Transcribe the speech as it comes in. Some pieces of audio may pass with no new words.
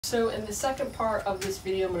So in the second part of this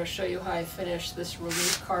video, I'm going to show you how I finished this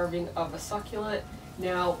relief carving of a succulent.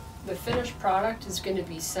 Now, the finished product is going to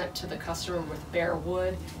be sent to the customer with bare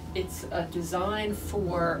wood. It's a design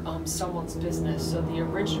for someone's business. So the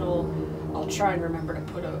original, I'll try and remember to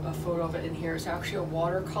put a photo of it in here, is actually a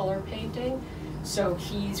watercolor painting. So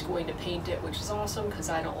he's going to paint it, which is awesome because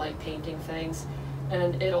I don't like painting things.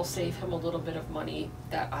 And it'll save him a little bit of money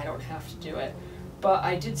that I don't have to do it. But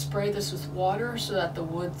I did spray this with water so that the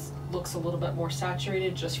wood looks a little bit more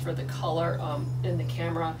saturated just for the color. In the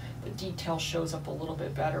camera, the detail shows up a little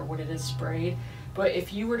bit better when it is sprayed. But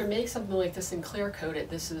if you were to make something like this and clear coat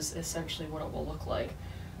it, this is essentially what it will look like.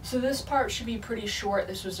 So this part should be pretty short.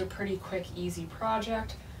 This was a pretty quick, easy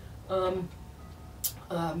project.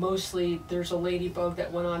 Mostly there's a ladybug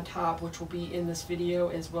that went on top, which will be in this video,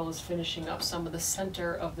 as well as finishing up some of the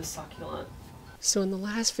center of the succulent. So in the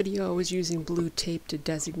last video I was using blue tape to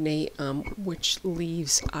designate which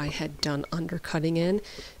leaves I had done undercutting in,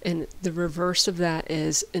 and the reverse of that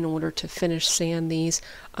is, in order to finish sand these,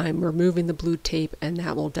 I'm removing the blue tape, and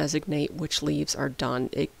that will designate which leaves are done.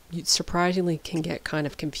 It surprisingly can get kind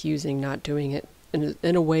of confusing not doing it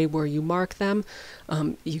in a way where you mark them.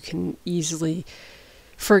 You can easily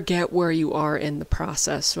forget where you are in the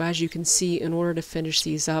process. So as you can see, in order to finish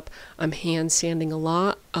these up, I'm hand sanding a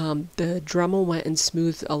lot. The Dremel went and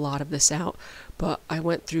smoothed a lot of this out, but I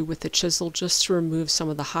went through with the chisel just to remove some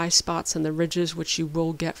of the high spots and the ridges, which you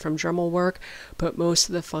will get from Dremel work, but most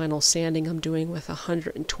of the final sanding I'm doing with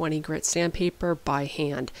 120 grit sandpaper by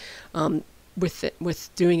hand.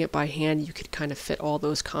 With doing it by hand, you could kind of fit all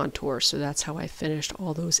those contours, so that's how I finished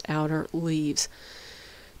all those outer leaves.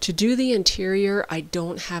 To do the interior, I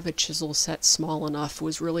don't have a chisel set small enough,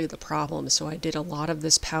 was really the problem, so I did a lot of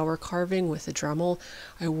this power carving with a Dremel.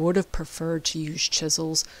 I would have preferred to use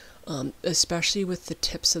chisels, especially with the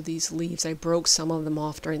tips of these leaves. I broke some of them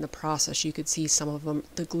off during the process. You could see some of them,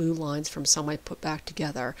 the glue lines from some I put back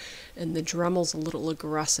together, and the Dremel's a little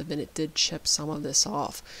aggressive and it did chip some of this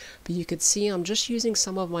off. But you could see I'm just using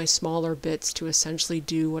some of my smaller bits to essentially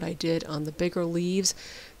do what I did on the bigger leaves,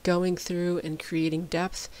 going through and creating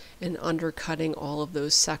depth and undercutting all of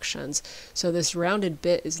those sections. So this rounded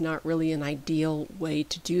bit is not really an ideal way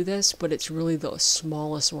to do this, but it's really the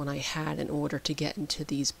smallest one I had in order to get into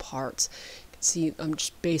these parts. You can see I'm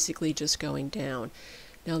just basically just going down.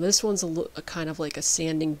 Now this one's a kind of like a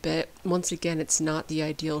sanding bit. Once again, it's not the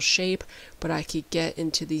ideal shape, but I could get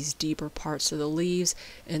into these deeper parts of the leaves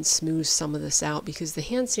and smooth some of this out, because the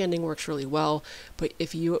hand sanding works really well, but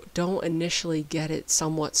if you don't initially get it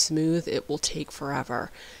somewhat smooth, it will take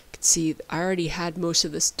forever. You can see I already had most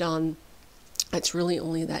of this done. It's really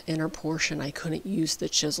only that inner portion I couldn't use the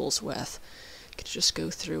chisels with. I could just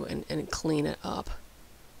go through and clean it up.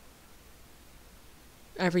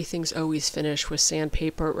 Everything's always finished with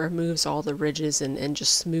sandpaper. It removes all the ridges and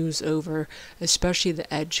just smooths over, especially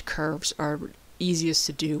the edge curves are easiest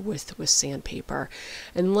to do with sandpaper.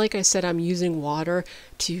 And like I said, I'm using water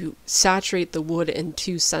to saturate the wood in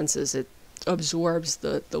two senses. It absorbs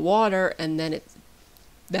the water, and then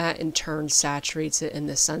that in turn saturates it in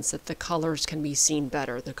the sense that the colors can be seen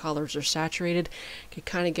better. The colors are saturated. You can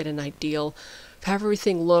kind of get an ideal of how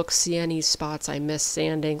everything looks, see any spots I missed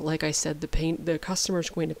sanding. Like I said, the customer's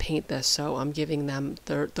going to paint this, so I'm giving them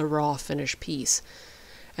the raw finished piece.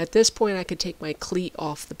 At this point, I could take my cleat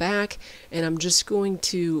off the back, and I'm just going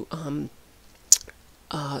to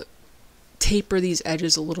taper these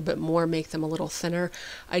edges a little bit more, make them a little thinner.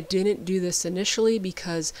 I didn't do this initially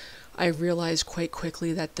because I realized quite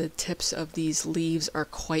quickly that the tips of these leaves are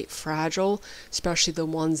quite fragile, especially the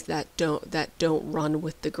ones that don't run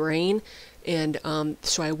with the grain. And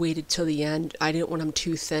so I waited till the end. I didn't want them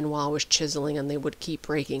too thin while I was chiseling, and they would keep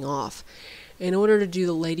breaking off. In order to do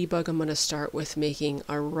the ladybug, I'm going to start with making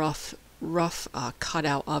a rough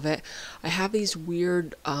cutout of it. I have these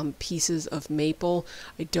weird pieces of maple.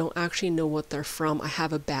 I don't actually know what they're from. I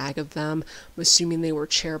have a bag of them. I'm assuming they were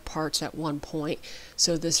chair parts at one point.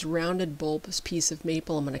 So this rounded bulbous piece of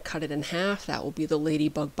maple, I'm going to cut it in half. That will be the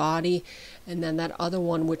ladybug body. And then that other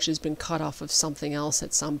one, which has been cut off of something else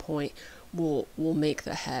at some point, will make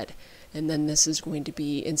the head. And then this is going to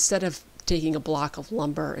be, instead of taking a block of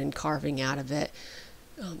lumber and carving out of it,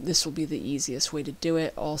 this will be the easiest way to do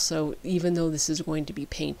it. Also, even though this is going to be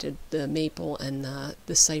painted, the maple and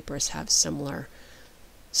the cypress have similar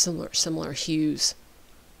hues.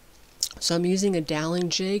 So I'm using a doweling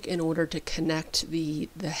jig in order to connect the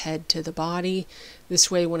head to the body.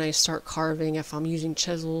 This way, when I start carving, if I'm using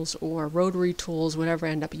chisels or rotary tools, whatever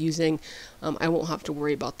I end up using, I won't have to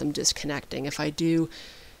worry about them disconnecting. If I do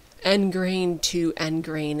end grain to end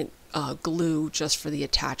grain glue just for the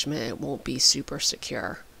attachment, it won't be super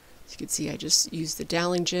secure. As you can see, I just use the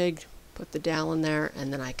doweling jig, put the dowel in there,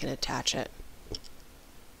 and then I can attach it.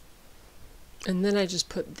 And then I just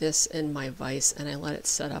put this in my vise and I let it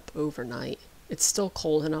set up overnight. It's still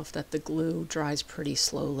cold enough that the glue dries pretty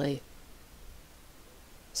slowly.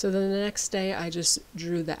 So then the next day I just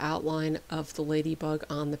drew the outline of the ladybug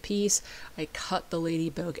on the piece. I cut the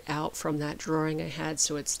ladybug out from that drawing I had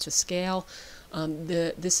so it's to scale.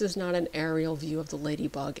 This is not an aerial view of the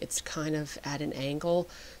ladybug, it's kind of at an angle,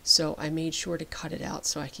 so I made sure to cut it out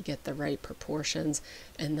so I could get the right proportions,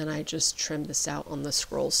 and then I just trimmed this out on the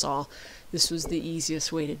scroll saw. This was the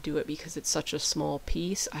easiest way to do it because it's such a small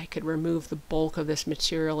piece. I could remove the bulk of this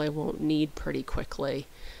material I won't need pretty quickly.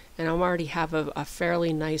 And I already have a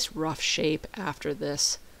fairly nice rough shape after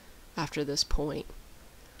this point.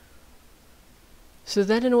 So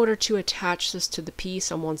then in order to attach this to the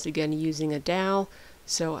piece, I'm once again using a dowel.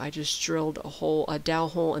 So I just drilled a dowel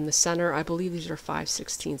hole in the center. I believe these are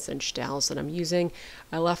 5/16 inch dowels that I'm using.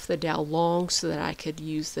 I left the dowel long so that I could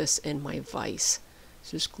use this in my vise.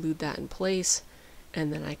 So just glued that in place,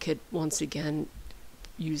 and then I could once again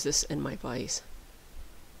use this in my vise.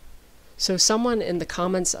 So someone in the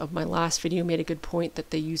comments of my last video made a good point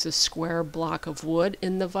that they use a square block of wood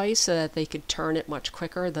in the vise so that they could turn it much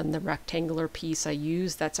quicker than the rectangular piece I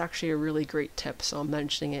use. That's actually a really great tip, so I'm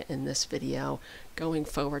mentioning it in this video. Going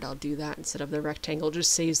forward, I'll do that instead of the rectangle. It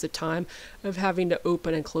just saves the time of having to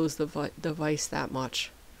open and close the vise that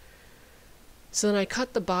much. So then I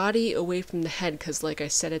cut the body away from the head because, like I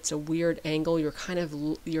said, it's a weird angle.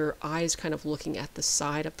 Your eyes kind of looking at the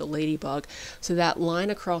side of the ladybug. So that line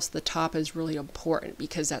across the top is really important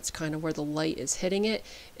because that's kind of where the light is hitting it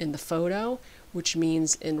in the photo, which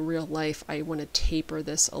means in real life I want to taper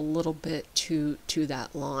this a little bit to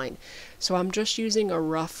that line. So I'm just using a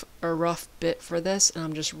rough bit for this, and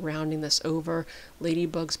I'm just rounding this over.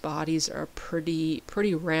 Ladybug's bodies are pretty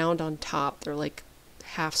round on top. They're like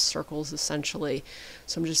half circles essentially.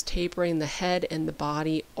 So I'm just tapering the head and the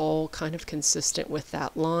body all kind of consistent with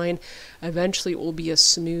that line. Eventually it will be a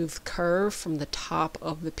smooth curve from the top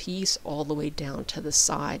of the piece all the way down to the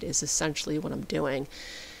side is essentially what I'm doing.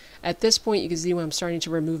 At this point you can see when I'm starting to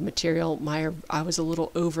remove material, I was a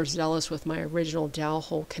little overzealous with my original dowel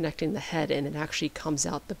hole connecting the head, and it actually comes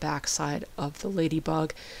out the back side of the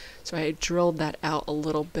ladybug. So I drilled that out a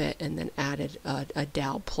little bit and then added a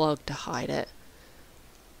dowel plug to hide it.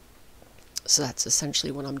 So that's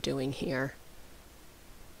essentially what I'm doing here.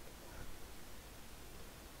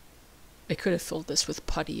 I could have filled this with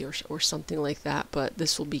putty or something like that, but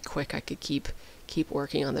this will be quick. I could keep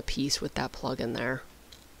working on the piece with that plug in there.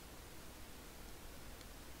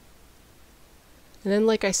 And then,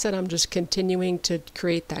 like I said, I'm just continuing to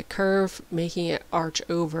create that curve, making it arch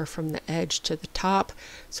over from the edge to the top,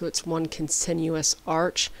 so it's one continuous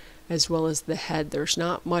arch, as well as the head. There's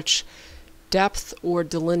not much depth or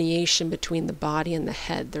delineation between the body and the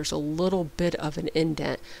head. There's a little bit of an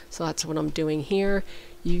indent, so that's what I'm doing here.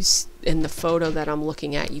 In the photo that I'm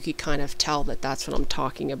looking at, you could kind of tell that that's what I'm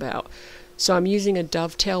talking about. So I'm using a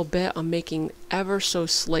dovetail bit. I'm making ever so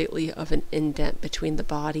slightly of an indent between the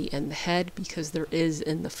body and the head because there is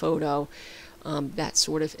in the photo that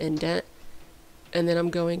sort of indent. And then I'm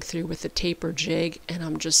going through with a taper jig, and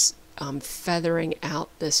I'm just feathering out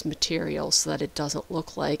this material so that it doesn't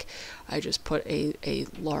look like I just put a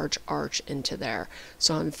large arch into there.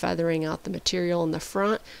 So I'm feathering out the material in the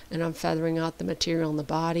front, and I'm feathering out the material in the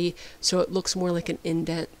body so it looks more like an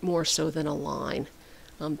indent more so than a line.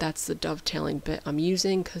 That's the dovetailing bit I'm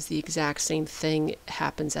using because the exact same thing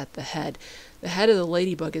happens at the head. The head of the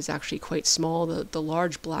ladybug is actually quite small. The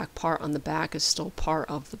large black part on the back is still part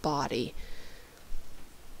of the body.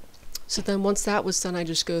 So then once that was done, I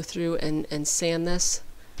just go through and sand this.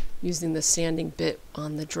 Using the sanding bit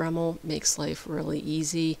on the Dremel makes life really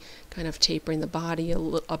easy, kind of tapering the body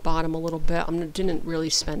bottom a little bit. I didn't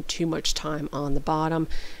really spend too much time on the bottom,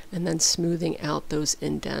 and then smoothing out those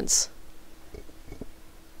indents.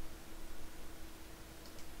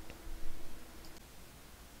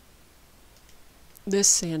 This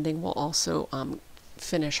sanding will also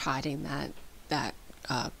finish hiding that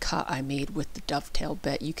cut I made with the dovetail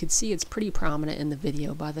bit. You can see it's pretty prominent in the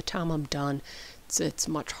video. By the time I'm done, it's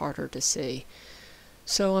much harder to see.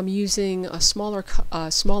 So I'm using a smaller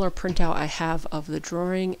printout I have of the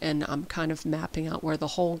drawing, and I'm kind of mapping out where the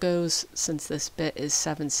hole goes. Since this bit is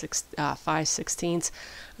 5/16,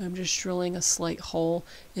 I'm just drilling a slight hole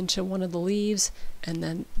into one of the leaves, and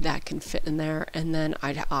then that can fit in there. And then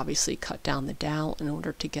I'd obviously cut down the dowel in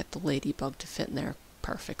order to get the ladybug to fit in there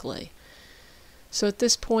perfectly. So at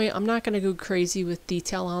this point, I'm not going to go crazy with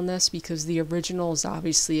detail on this because the original is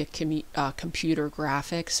obviously a computer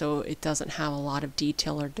graphic, so it doesn't have a lot of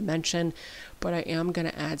detail or dimension, but I am going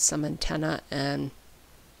to add some antenna and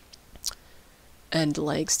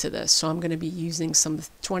legs to this. So I'm going to be using some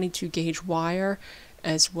 22 gauge wire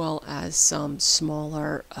as well as some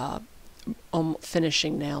smaller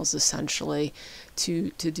finishing nails essentially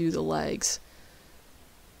to do the legs.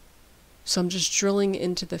 So I'm just drilling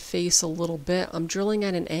into the face a little bit. I'm drilling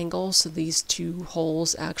at an angle so these two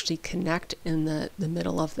holes actually connect in the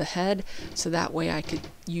middle of the head, so that way I could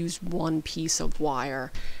use one piece of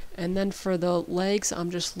wire. And then for the legs,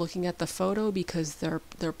 I'm just looking at the photo because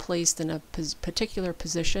they're placed in a particular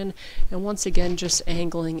position, and once again just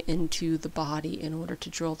angling into the body in order to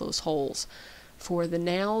drill those holes. For the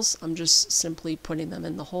nails, I'm just simply putting them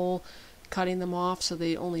in the hole, cutting them off so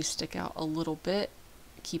they only stick out a little bit,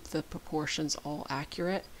 keep the proportions all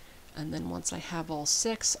accurate, and then once I have all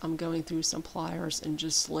 6, I'm going through some pliers and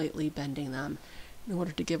just slightly bending them in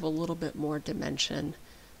order to give a little bit more dimension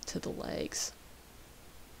to the legs.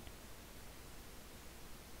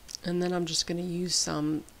 And then I'm just going to use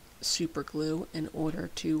some super glue in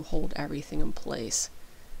order to hold everything in place.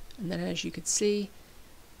 And then as you can see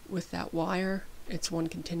with that wire, it's one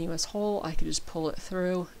continuous hole. I could just pull it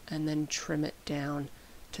through and then trim it down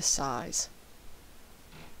to size.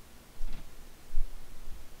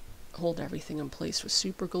 Hold everything in place with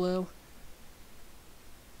super glue,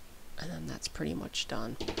 and then that's pretty much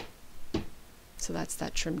done. So that's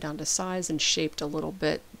that trimmed down to size and shaped a little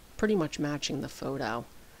bit, pretty much matching the photo.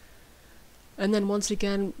 And then once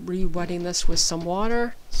again re-wetting this with some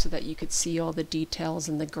water so that you could see all the details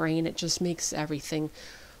and the grain. It just makes everything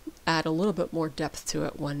add a little bit more depth to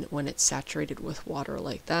it when it's saturated with water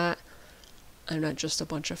like that. And just a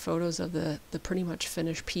bunch of photos of the pretty much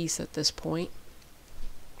finished piece at this point.